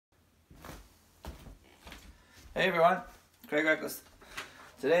Hey everyone, Craig Wreckless.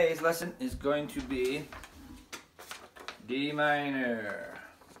 Today's lesson is going to be D minor.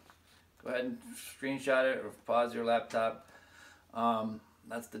 Go ahead and screenshot it or pause your laptop.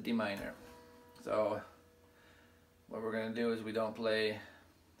 That's the D minor. So what we're going to do is we don't play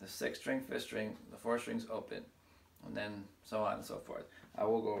the 6th string, 5th string, the 4 strings open, and then so on and so forth. I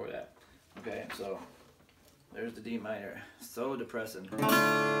will go over that. Okay, so there's the D minor. So depressing.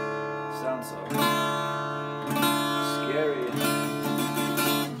 Sounds so scary.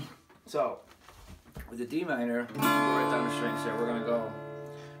 So with the D minor, we'll go right down the strings here. We're gonna go.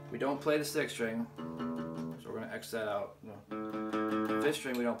 We don't play the 6th string, so we're gonna X that out. No. The 5th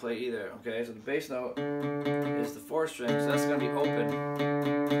string we don't play either. Okay, so the bass note is the 4th string, so that's gonna be open. So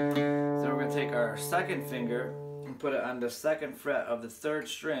then we're gonna take our 2nd finger and put it on the 2nd fret of the 3rd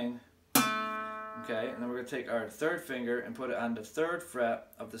string. Okay, and then we're going to take our 3rd finger and put it on the 3rd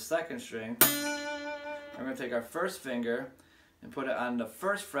fret of the 2nd string. And we're going to take our 1st finger and put it on the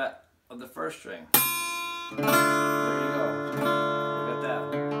 1st fret of the 1st string. There you go. Look at that.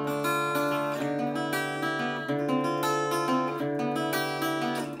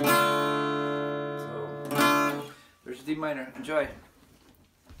 So, there's the D minor. Enjoy.